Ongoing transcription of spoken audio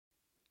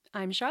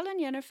I'm Charlene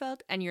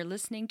Jennerfeld, and you're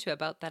listening to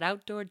About That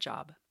Outdoor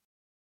Job.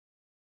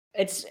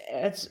 It's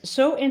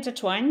so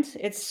intertwined.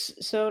 It's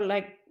so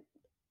like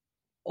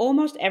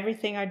almost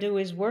everything I do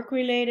is work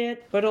related,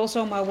 but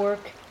also my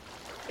work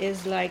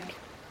is like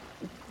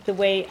the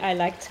way I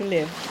like to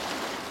live.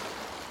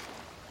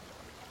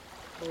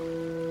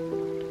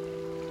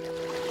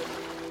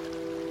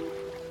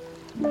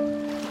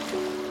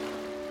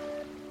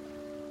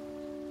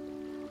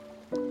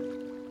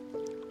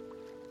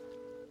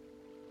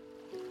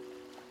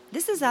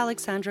 This is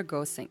Alexandra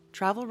Gossink,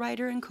 travel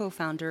writer and co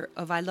founder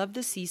of I Love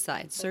the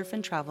Seaside surf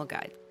and travel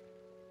guide.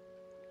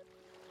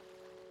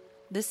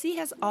 The sea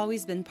has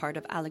always been part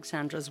of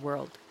Alexandra's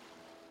world.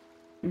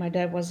 My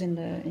dad was in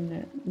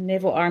the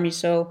naval army,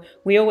 so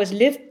we always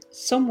lived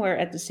somewhere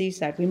at the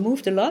seaside. We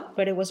moved a lot,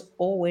 but it was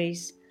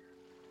always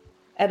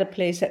at a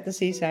place at the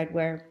seaside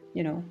where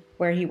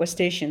he was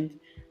stationed.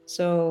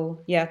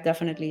 So yeah,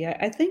 definitely.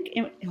 I think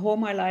in all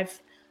my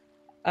life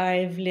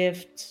I've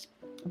lived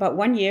about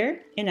 1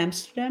 year in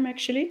Amsterdam,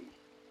 actually,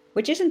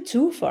 which isn't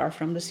too far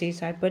from the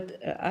seaside. But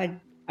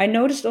I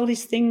noticed all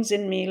these things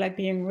in me, like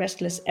being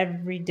restless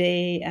every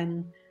day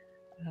and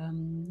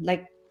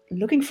like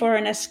looking for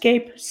an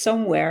escape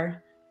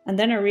somewhere. And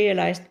then I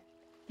realized,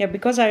 yeah,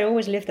 because I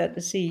always lived at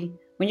the sea.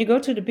 When you go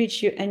to the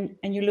beach and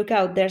you look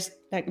out, there's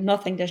like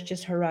nothing. There's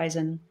just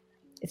horizon.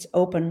 It's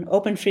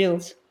open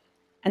fields.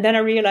 And then I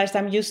realized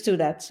I'm used to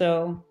that,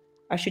 so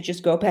I should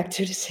just go back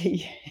to the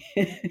sea.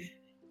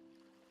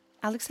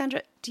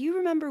 Alexandra, do you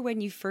remember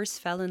when you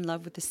first fell in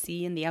love with the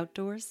sea and the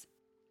outdoors?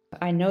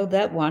 I know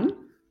that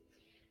one.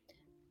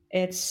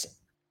 It's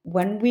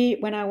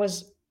when I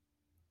was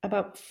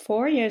about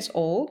 4 years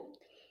old.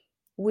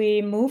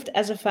 We moved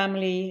as a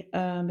family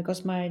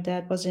because my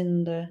dad was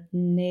in the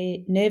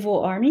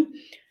naval army.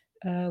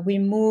 We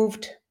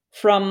moved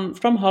from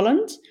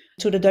Holland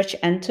to the Dutch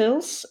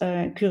Antilles,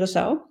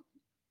 Curaçao.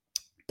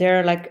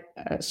 They're like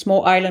a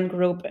small island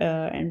group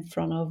in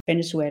front of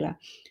Venezuela.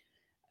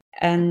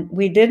 And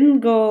we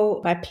didn't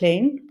go by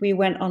plane. We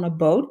went on a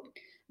boat,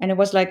 and it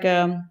was like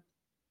a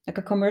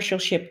commercial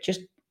ship,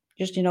 just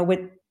with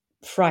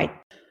freight.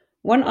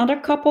 One other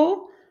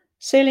couple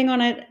sailing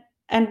on it,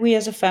 and we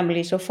as a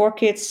family. So four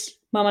kids,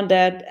 mom and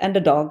dad, and the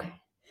dog.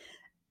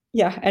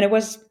 Yeah, and it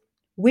was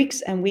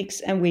weeks and weeks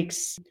and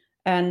weeks.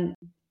 And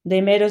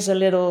they made us a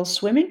little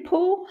swimming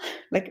pool,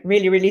 like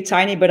really, really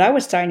tiny, but I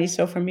was tiny.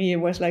 So for me, it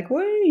was like,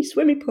 way,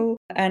 swimming pool.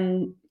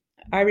 And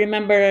I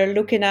remember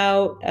looking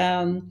out.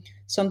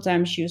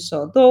 Sometimes you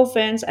saw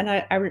dolphins, and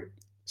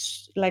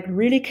like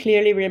really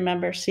clearly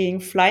remember seeing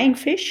flying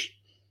fish,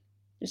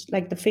 just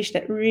like the fish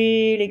that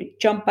really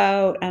jump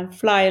out and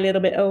fly a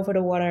little bit over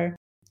the water.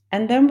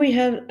 And then we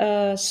had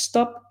a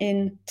stop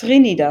in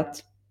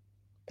Trinidad.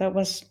 That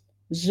was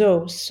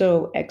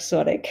so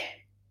exotic.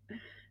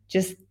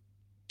 Just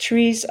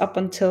trees up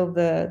until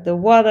the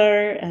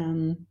water.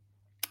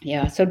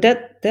 Yeah, so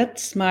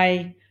that's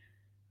my,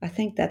 I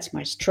think that's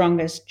my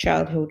strongest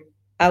childhood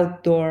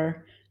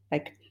outdoor,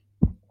 like,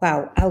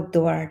 wow,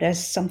 outdoor. There's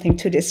something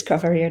to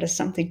discover here. There's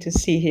something to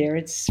see here.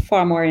 It's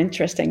far more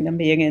interesting than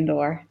being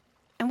indoor.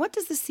 And what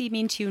does the sea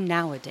mean to you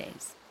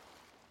nowadays?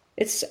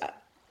 It's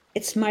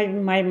it's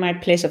my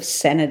place of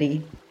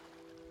sanity.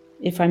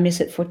 If I miss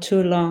it for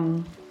too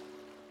long,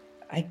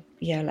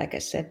 yeah, like I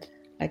said,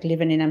 like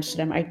living in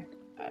Amsterdam,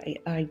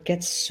 I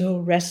get so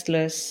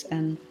restless,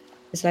 and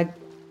it's like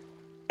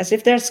as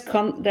if there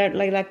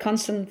like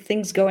constant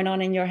things going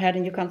on in your head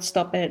and you can't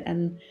stop it,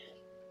 and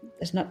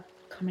there's not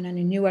coming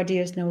any new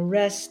ideas, no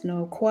rest,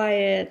 no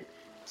quiet.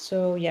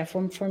 So yeah,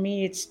 for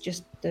me, it's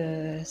just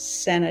the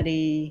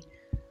sanity,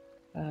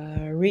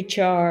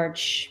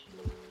 recharge.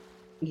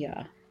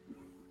 Yeah,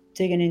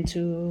 digging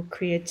into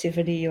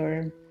creativity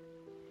or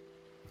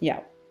yeah,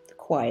 the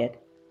quiet.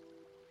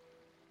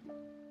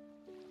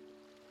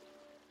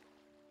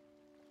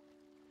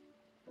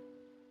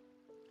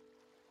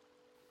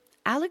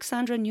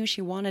 Alexandra knew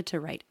she wanted to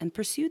write and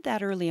pursued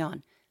that early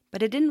on,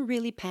 but it didn't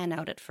really pan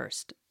out at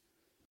first.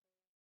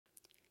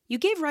 You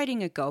gave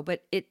writing a go,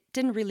 but it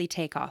didn't really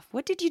take off.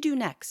 What did you do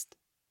next?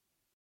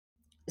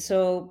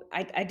 So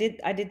I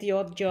did the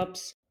odd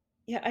jobs.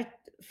 Yeah, I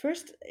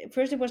first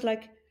it was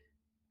like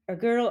a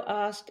girl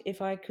asked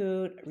if I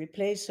could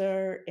replace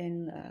her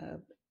in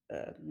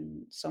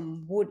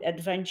some wood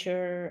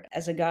adventure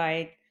as a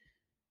guide.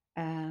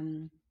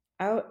 Um,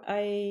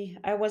 I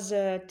was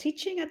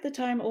teaching at the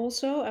time.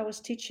 Also, I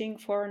was teaching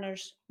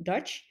foreigners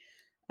Dutch,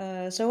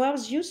 so I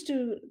was used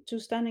to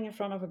standing in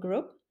front of a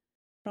group.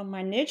 From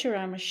my nature,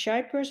 I'm a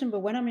shy person,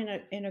 but when I'm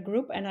in a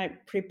group and I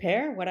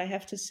prepare what I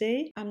have to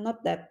say, I'm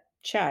not that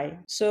shy.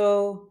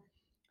 So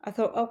I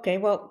thought, okay,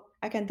 well,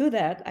 I can do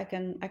that. I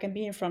can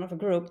be in front of a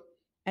group,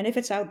 and if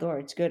it's outdoor,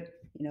 it's good.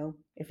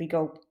 If we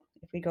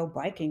go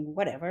biking,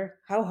 whatever.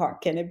 How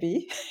hard can it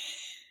be?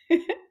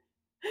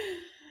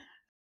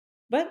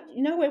 But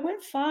it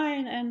went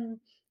fine, and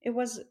it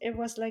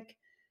was like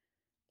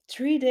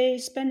 3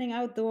 days spending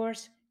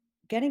outdoors,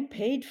 getting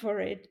paid for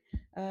it.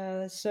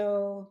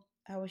 So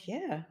I was,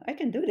 yeah, I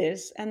can do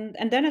this. And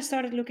then I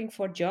started looking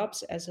for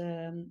jobs as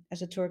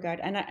a tour guide.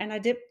 And I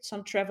did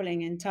some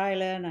traveling in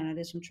Thailand, and I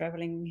did some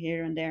traveling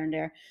here and there and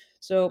there.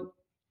 So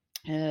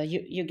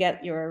you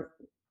get your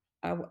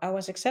I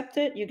was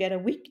accepted. You get a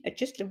week,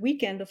 just a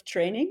weekend of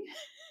training,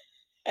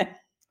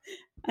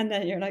 and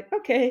then you're like,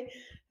 okay,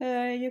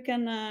 you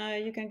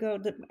can go.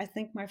 I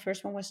think my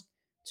first one was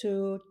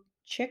to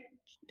Czech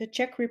the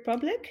Czech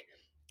Republic,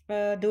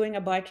 doing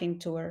a biking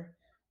tour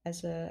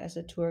as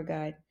a tour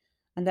guide,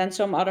 and then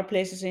some other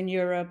places in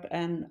Europe,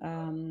 and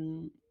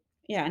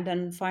yeah, and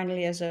then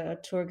finally as a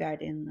tour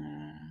guide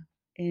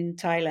in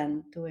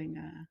Thailand, doing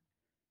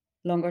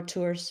longer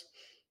tours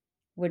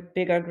with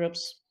bigger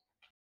groups.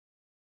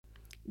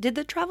 Did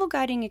the travel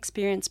guiding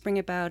experience bring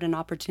about an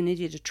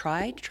opportunity to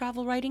try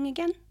travel writing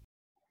again?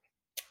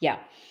 Yeah,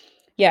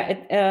 yeah,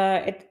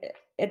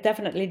 it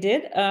definitely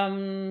did,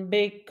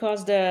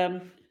 because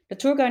the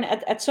tour guide,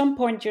 at some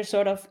point you're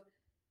sort of,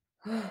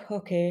 "Oh,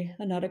 okay,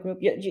 another group."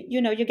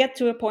 You get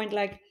to a point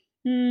like,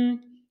 hmm,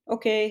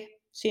 okay,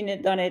 seen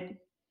it, done it,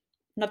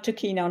 not too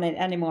keen on it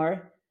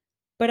anymore.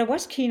 But I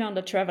was keen on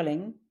the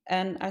traveling,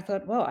 and I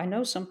thought, well, I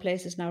know some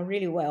places now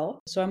really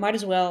well, so I might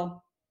as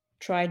well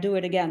try do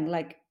it again,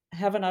 like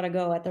have another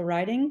go at the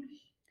writing.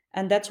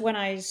 And that's when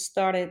I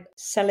started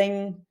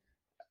selling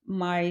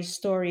my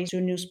stories to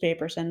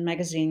newspapers and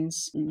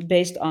magazines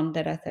based on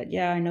that. I thought,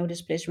 yeah, I know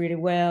this place really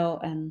well,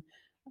 and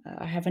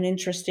I have an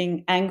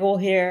interesting angle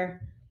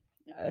here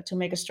to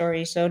make a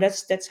story. So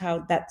that's how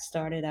that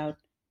started out.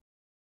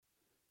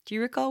 Do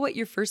you recall what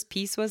your first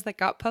piece was that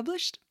got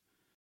published?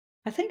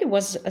 I think it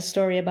was a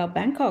story about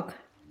Bangkok,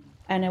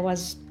 and I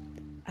was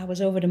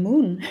over the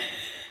moon.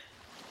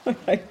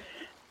 Like,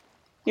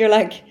 you're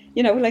like,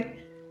 like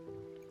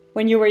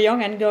when you were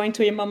young and going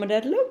to your mom and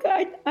dad, look,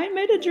 I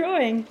made a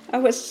drawing. I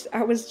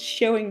was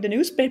showing the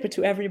newspaper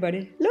to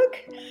everybody. Look,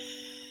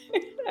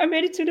 I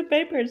made it to the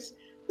papers.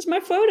 There's my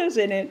photos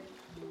in it.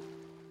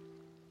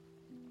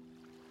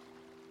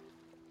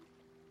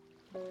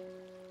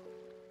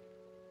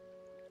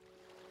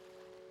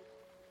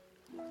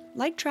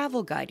 Like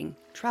travel guiding,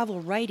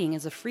 travel writing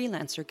as a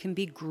freelancer can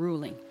be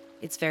grueling.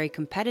 It's very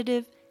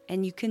competitive,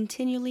 and you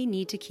continually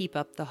need to keep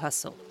up the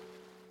hustle.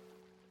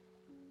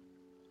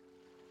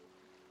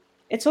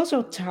 It's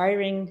also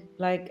tiring,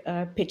 like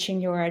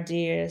pitching your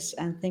ideas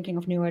and thinking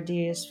of new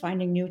ideas,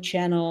 finding new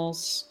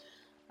channels.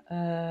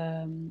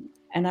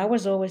 And I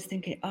was always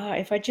thinking,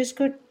 if I just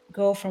could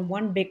go from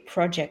one big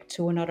project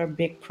to another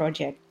big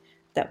project,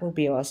 that would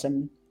be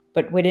awesome.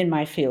 But within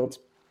my field,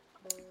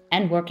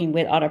 and working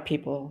with other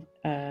people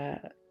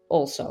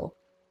also.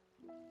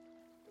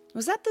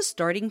 Was that the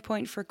starting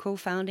point for co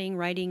founding,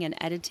 writing, and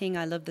editing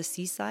I Love the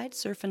Seaside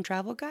surf and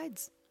travel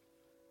guides?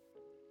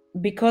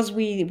 Because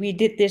we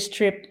did this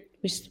trip,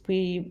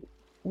 we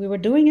were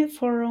doing it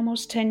for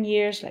almost 10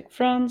 years, like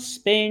France,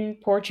 Spain,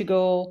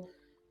 Portugal,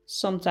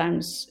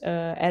 sometimes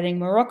adding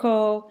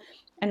Morocco,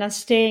 and then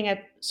staying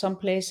at some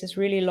places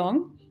really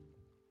long.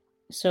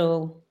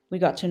 So we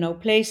got to know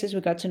places,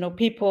 we got to know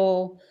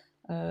people,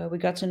 we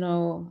got to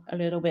know a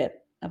little bit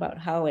about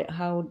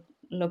how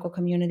local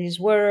communities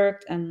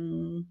worked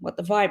and what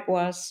the vibe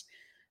was.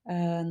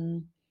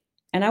 um,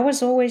 and I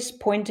was always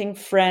pointing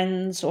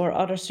friends or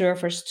other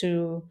surfers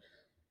to,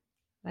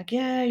 like,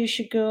 yeah, you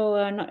should go,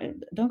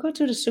 don't go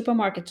to the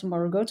supermarket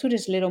tomorrow, go to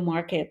this little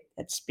market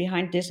that's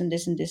behind this and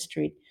this and this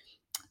street.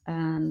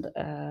 And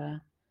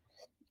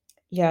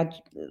yeah,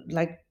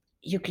 like,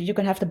 you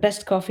can have the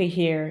best coffee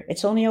here,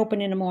 it's only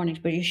open in the mornings,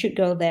 but you should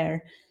go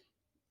there.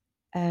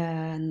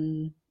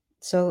 And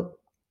so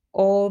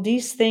all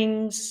these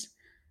things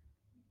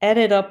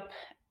added up.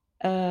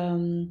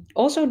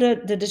 Also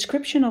the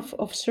description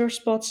of surf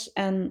spots,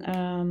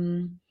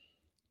 and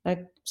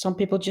like some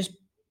people just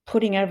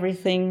putting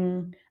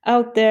everything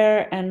out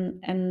there,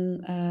 and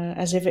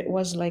as if it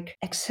was like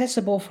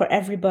accessible for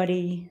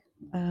everybody.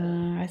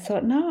 I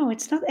thought, no,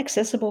 it's not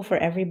accessible for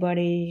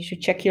everybody. You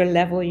should check your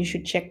level, you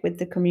should check with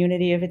the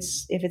community if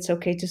it's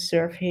okay to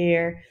surf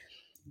here.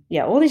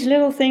 Yeah, all these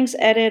little things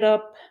added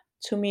up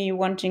to me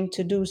wanting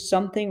to do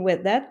something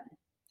with that,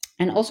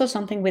 and also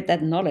something with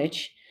that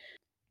knowledge.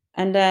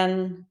 And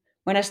then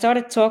when I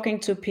started talking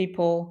to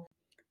people,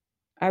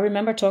 I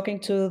remember talking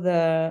to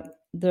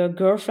the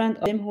girlfriend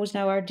of him, who's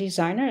now our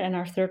designer and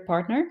our third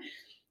partner,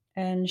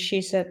 and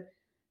she said,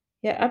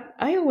 "Yeah,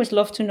 I always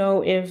love to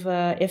know if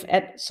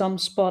at some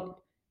spot,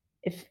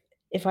 if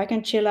if I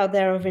can chill out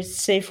there, if it's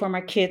safe for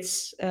my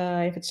kids,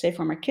 if it's safe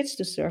for my kids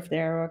to surf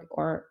there,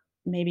 or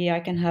maybe I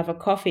can have a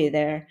coffee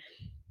there."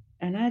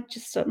 And I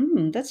just thought,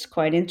 that's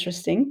quite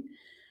interesting.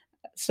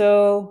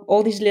 So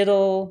all these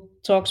little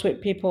talks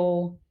with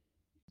people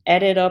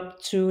added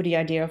up to the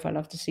idea of I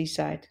Love the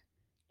Seaside,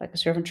 like a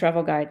surf and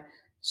travel guide.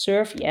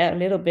 Surf, yeah, a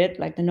little bit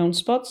like the known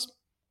spots,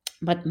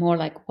 but more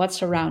like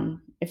what's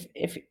around.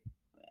 If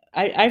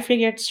I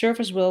figured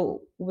surfers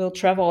will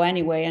travel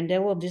anyway, and they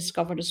will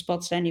discover the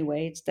spots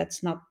anyway.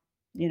 That's not,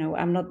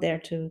 I'm not there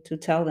to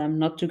tell them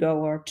not to go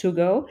or to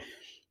go.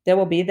 They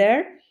will be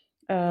there.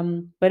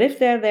 But if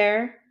they're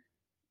there,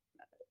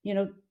 you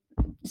know,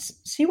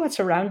 see what's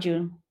around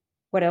you.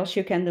 what else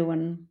you can do.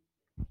 And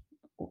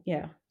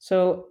yeah,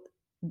 so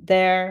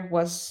there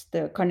was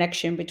the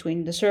connection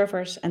between the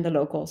surfers and the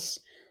locals.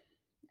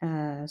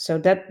 So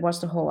that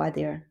was the whole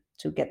idea,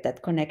 to get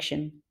that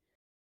connection.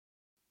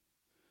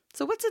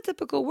 So, what's a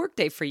typical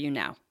workday for you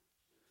now?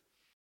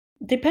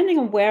 Depending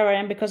on where I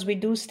am, because we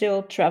do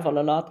still travel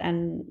a lot,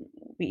 and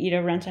we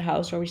either rent a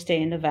house or we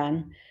stay in the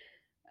van.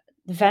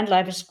 The van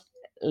life is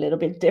a little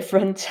bit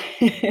different.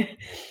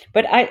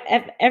 But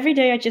every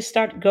day I just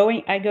start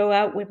going. I go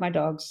out with my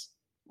dogs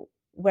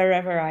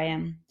wherever I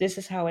am. This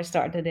is how I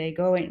start the day,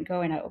 going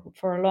out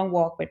for a long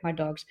walk with my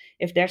dogs.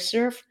 If there's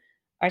surf,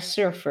 I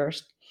surf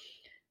first,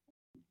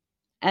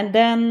 and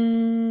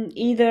then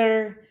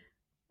either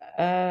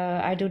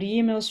I do the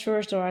emails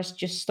first, or I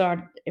just start.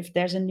 If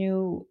there's a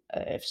new,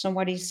 if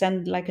somebody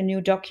send like a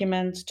new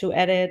document to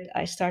edit,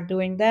 I start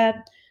doing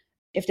that.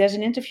 If there's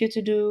an interview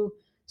to do,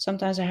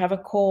 sometimes I have a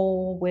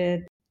call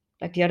with,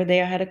 like the other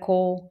day, I had a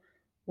call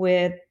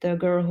with the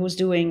girl who's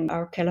doing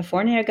our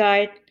California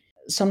guide.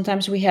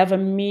 Sometimes we have a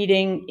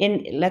meeting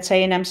in, let's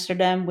say, in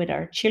Amsterdam with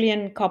our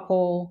Chilean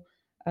couple.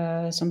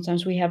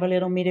 Sometimes we have a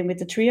little meeting with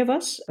the three of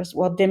us.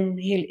 Well, Dim,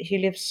 he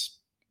lives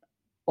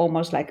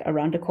almost like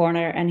around the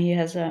corner, and he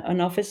has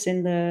an office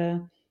in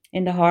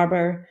the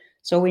harbor.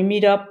 So we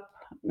meet up,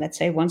 let's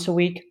say, once a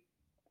week.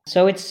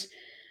 So it's,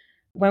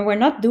 when we're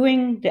not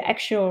doing the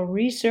actual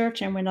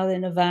research and we're not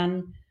in a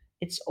van,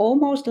 it's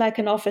almost like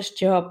an office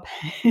job.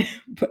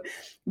 but,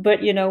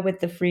 with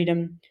the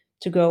freedom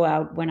to go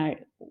out when I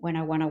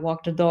want to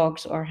walk the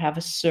dogs or have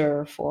a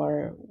surf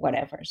or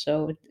whatever.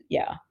 So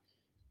yeah,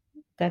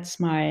 that's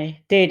my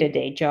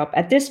day-to-day job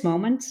at this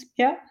moment.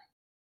 Yeah.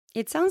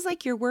 It sounds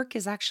like your work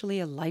is actually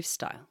a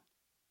lifestyle.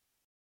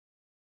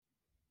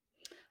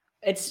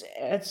 It's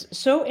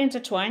so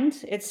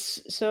intertwined.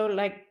 It's so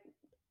like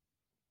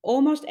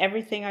almost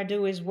everything I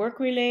do is work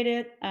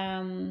related,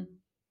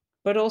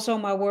 but also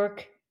my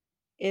work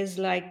is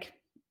like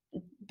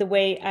the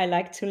way I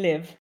like to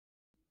live.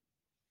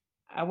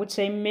 I would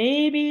say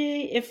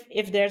maybe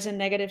if there's a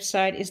negative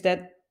side, is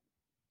that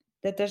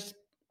there's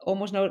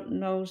almost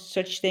no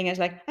such thing as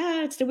like,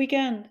 it's the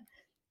weekend,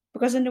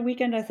 because in the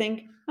weekend I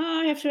think,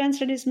 I have to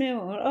answer this mail,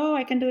 or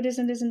I can do this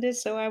and this and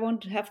this, so I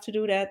won't have to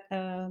do that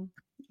on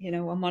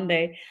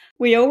Monday.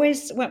 We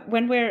always,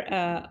 when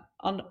we're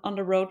on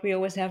the road, we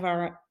always have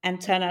our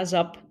antennas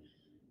up,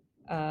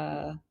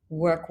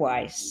 work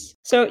wise.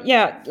 So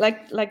yeah,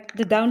 like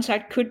the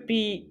downside could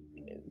be,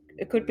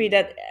 it could be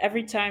that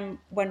every time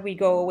when we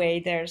go away,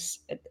 there's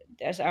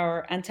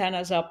our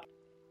antennas up,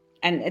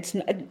 and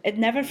it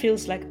never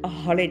feels like a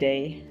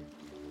holiday.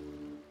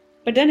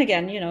 But then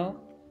again,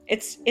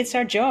 it's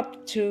our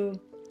job to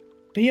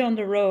be on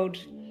the road,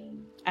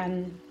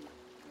 and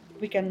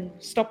we can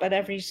stop at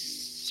every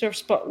surf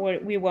spot where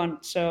we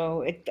want.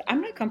 So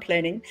I'm not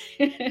complaining.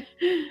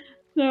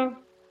 No,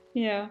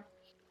 yeah.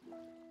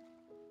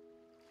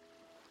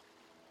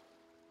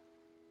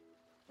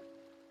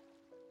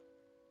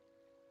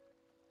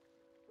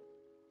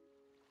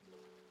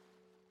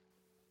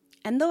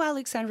 And though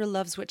Alexandra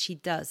loves what she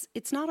does,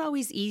 it's not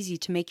always easy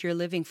to make your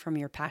living from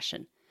your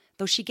passion.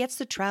 Though she gets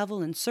to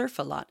travel and surf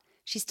a lot,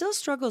 she still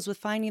struggles with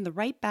finding the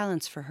right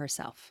balance for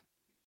herself.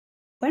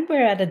 When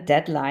we're at a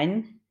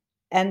deadline,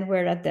 and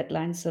we're at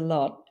deadlines a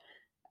lot,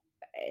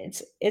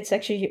 it's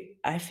actually,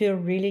 I feel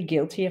really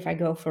guilty if I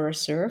go for a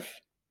surf.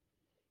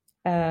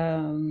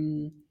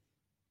 Um,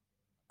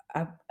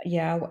 I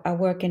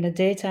work in the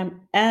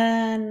daytime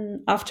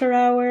and after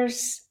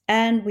hours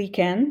and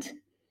weekend.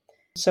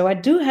 So I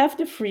do have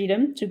the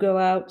freedom to go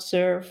out,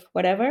 surf,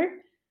 whatever.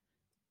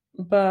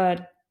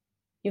 But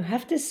you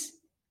have this,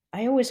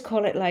 I always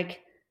call it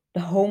like the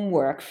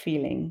homework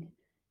feeling.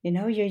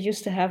 You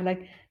used to have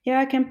like, yeah,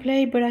 I can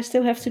play, but I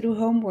still have to do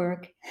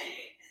homework.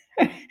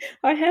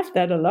 I have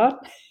that a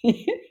lot.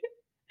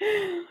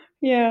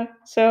 Yeah.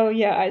 So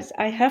yeah,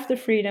 I have the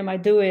freedom, I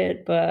do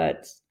it,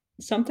 but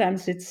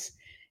sometimes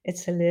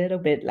it's a little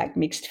bit like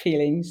mixed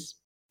feelings.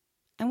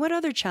 And what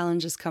other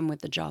challenges come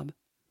with the job?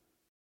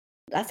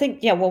 I think,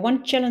 yeah, well,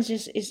 one challenge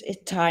is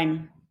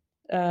time.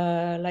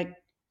 Like,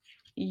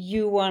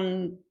 you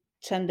want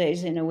 10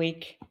 days in a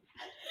week,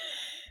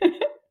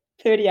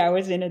 30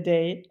 hours in a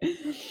day.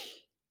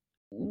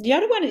 The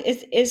other one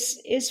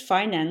is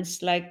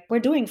finance. Like, we're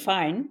doing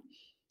fine,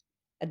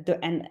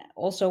 and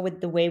also with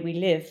the way we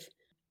live.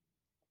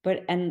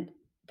 But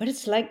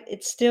it's like,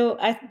 it's still,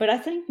 I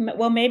think,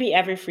 well, maybe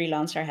every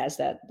freelancer has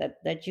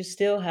that you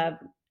still have,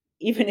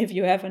 even if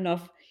you have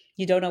enough,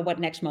 you don't know what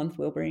next month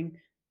will bring.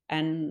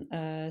 And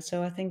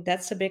so I think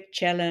that's a big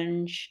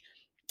challenge.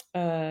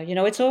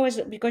 It's always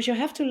because you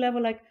have to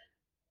level, like,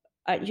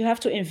 you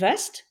have to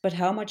invest, but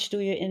how much do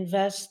you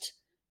invest?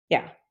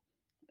 Yeah,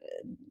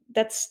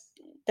 that's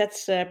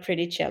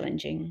pretty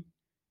challenging.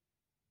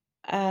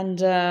 And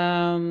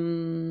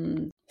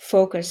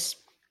focus.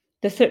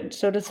 The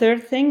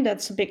third thing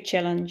that's a big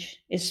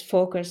challenge is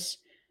focus,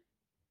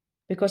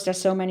 because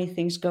there's so many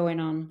things going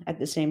on at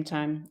the same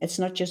time. It's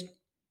not just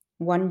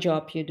one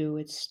job you do,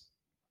 it's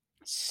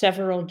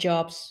several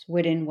jobs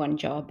within one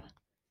job.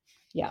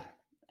 Yeah.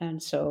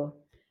 And so,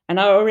 And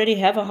I already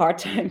have a hard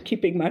time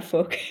keeping my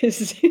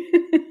focus.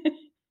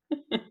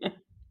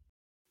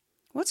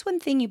 What's one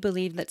thing you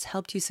believe that's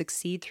helped you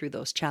succeed through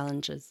those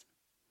challenges?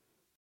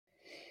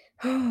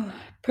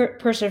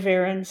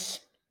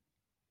 Perseverance.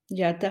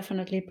 Yeah,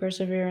 definitely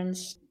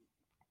perseverance.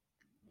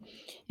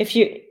 If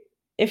you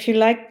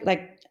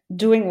like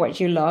doing what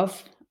you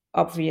love,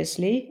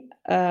 obviously,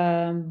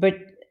 but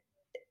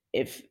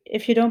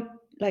if you don't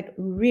like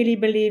really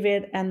believe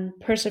it and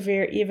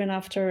persevere even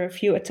after a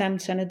few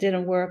attempts and it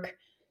didn't work,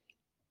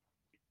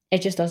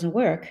 it just doesn't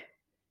work.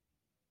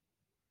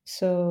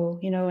 So,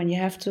 and you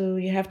have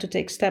to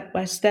take step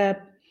by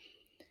step,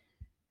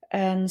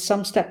 and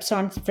some steps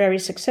aren't very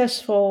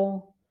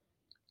successful.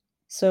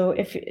 So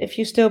if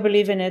you still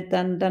believe in it,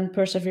 then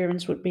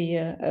perseverance would be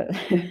a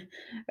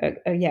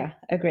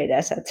great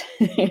asset.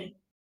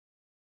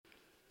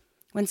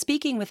 When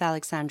speaking with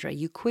Alexandra,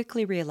 you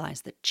quickly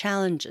realize that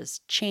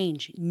challenges,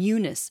 change,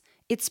 newness,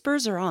 it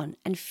spurs her on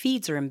and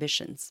feeds her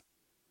ambitions.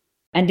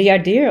 And the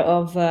idea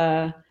of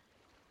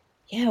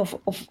yeah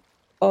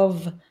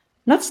of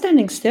not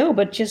standing still,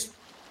 but just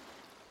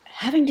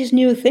having these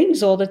new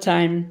things all the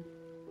time.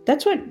 That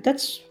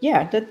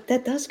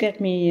does get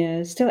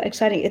me still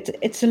exciting.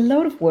 It's a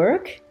load of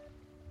work,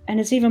 and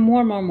it's even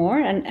more,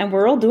 and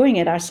we're all doing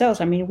it ourselves.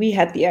 I mean, we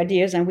had the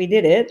ideas and we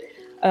did it.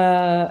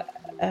 uh,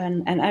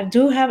 and I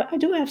do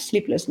have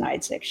sleepless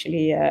nights,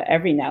 actually,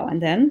 every now and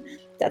then.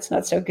 That's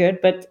not so good,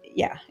 but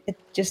yeah, it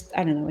just,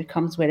 I don't know, it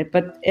comes with it.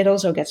 But it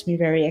also gets me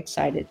very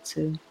excited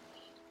to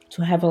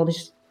have all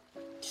these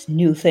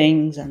new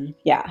things, and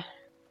yeah.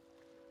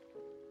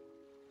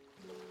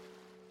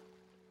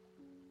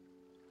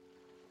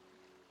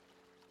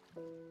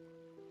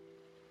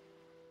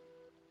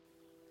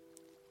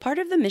 Part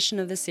of the mission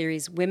of the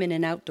series Women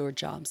in Outdoor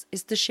Jobs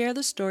is to share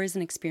the stories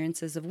and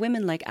experiences of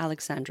women like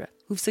Alexandra,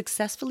 who've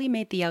successfully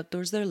made the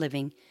outdoors their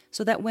living,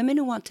 so that women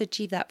who want to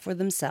achieve that for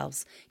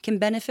themselves can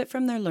benefit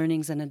from their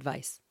learnings and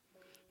advice.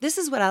 This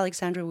is what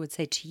Alexandra would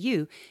say to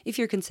you if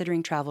you're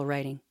considering travel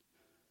writing.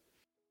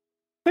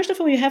 First of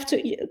all, you have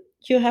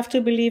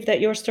to believe that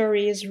your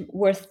story is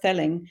worth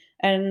telling,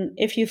 and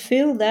if you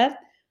feel that,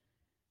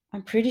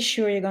 I'm pretty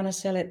sure you're going to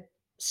sell it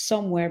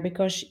somewhere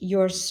because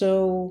you're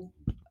so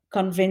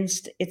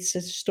convinced it's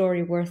a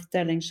story worth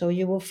telling. So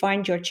you will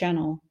find your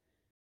channel.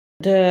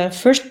 The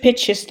first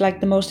pitch is like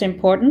the most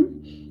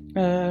important.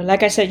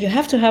 Like I said, you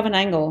have to have an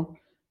angle.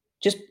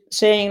 Just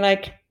saying,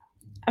 like,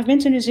 I've been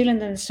to New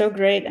Zealand and it's so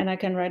great, and I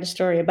can write a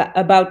story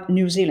about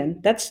New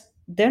Zealand.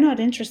 They're not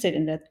interested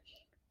in that.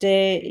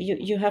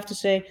 You have to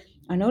say,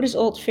 I know this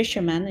old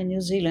fisherman in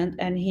New Zealand,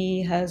 and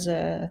he has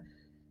a,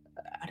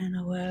 I don't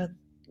know,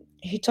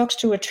 he talks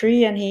to a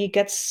tree and he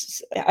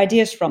gets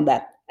ideas from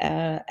that.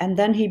 And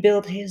then he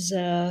built his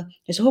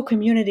whole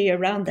community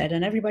around that,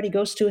 and everybody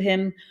goes to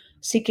him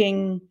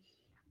seeking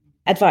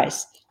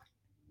advice.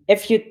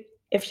 If you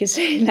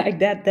say it like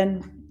that,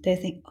 then they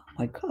think, oh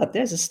my god,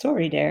 there's a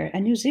story there.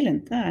 And New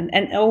Zealand,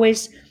 and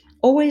always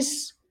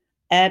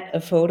add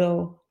a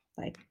photo,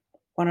 like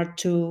one or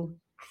two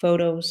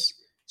photos,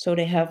 so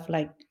they have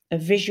like a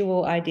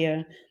visual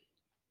idea,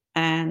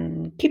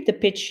 and keep the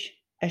pitch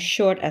as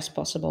short as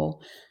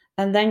possible.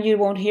 And then you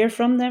won't hear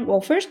from them.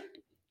 Well, first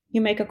you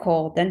make a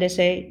call, then they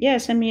say, yeah,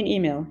 send me an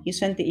email. You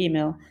send the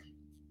email,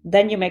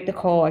 then you make the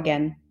call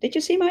again. Did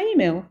you see my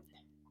email?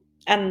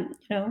 And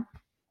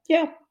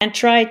yeah, and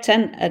try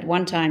 10 at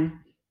one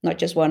time, not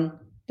just one.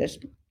 There's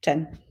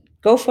 10.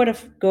 Go for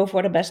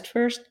the best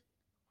first,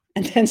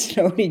 and then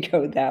slowly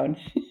go down.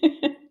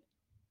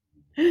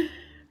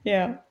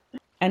 Yeah.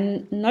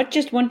 And not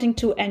just wanting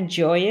to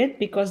enjoy it,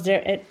 because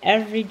there, at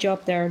every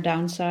job there are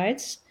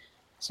downsides.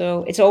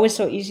 So it's always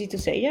so easy to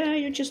say, yeah,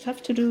 you just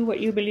have to do what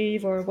you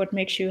believe or what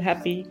makes you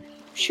happy.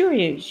 Sure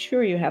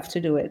you have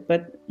to do it,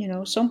 but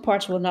some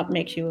parts will not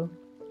make you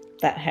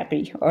that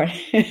happy or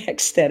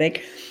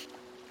ecstatic.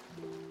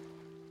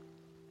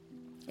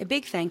 A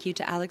big thank you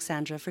to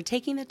Alexandra for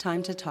taking the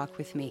time to talk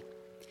with me.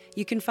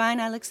 You can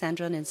find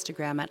Alexandra on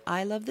Instagram at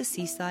I Love the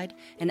Seaside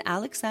and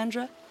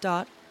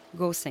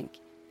alexandra.gossink.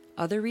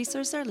 Other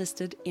resources are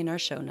listed in our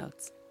show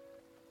notes.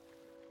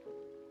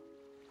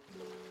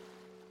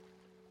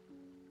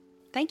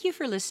 Thank you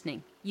for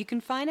listening. You can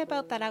find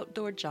About That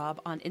Outdoor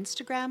Job on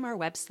Instagram, our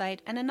website,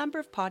 and a number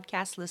of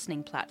podcast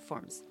listening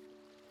platforms.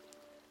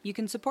 You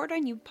can support our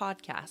new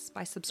podcast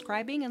by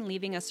subscribing and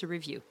leaving us a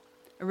review.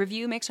 A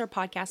review makes our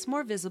podcast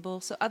more visible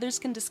so others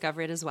can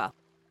discover it as well.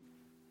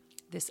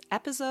 This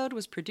episode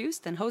was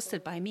produced and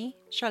hosted by me,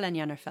 Charlene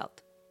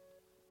Jannerfeld.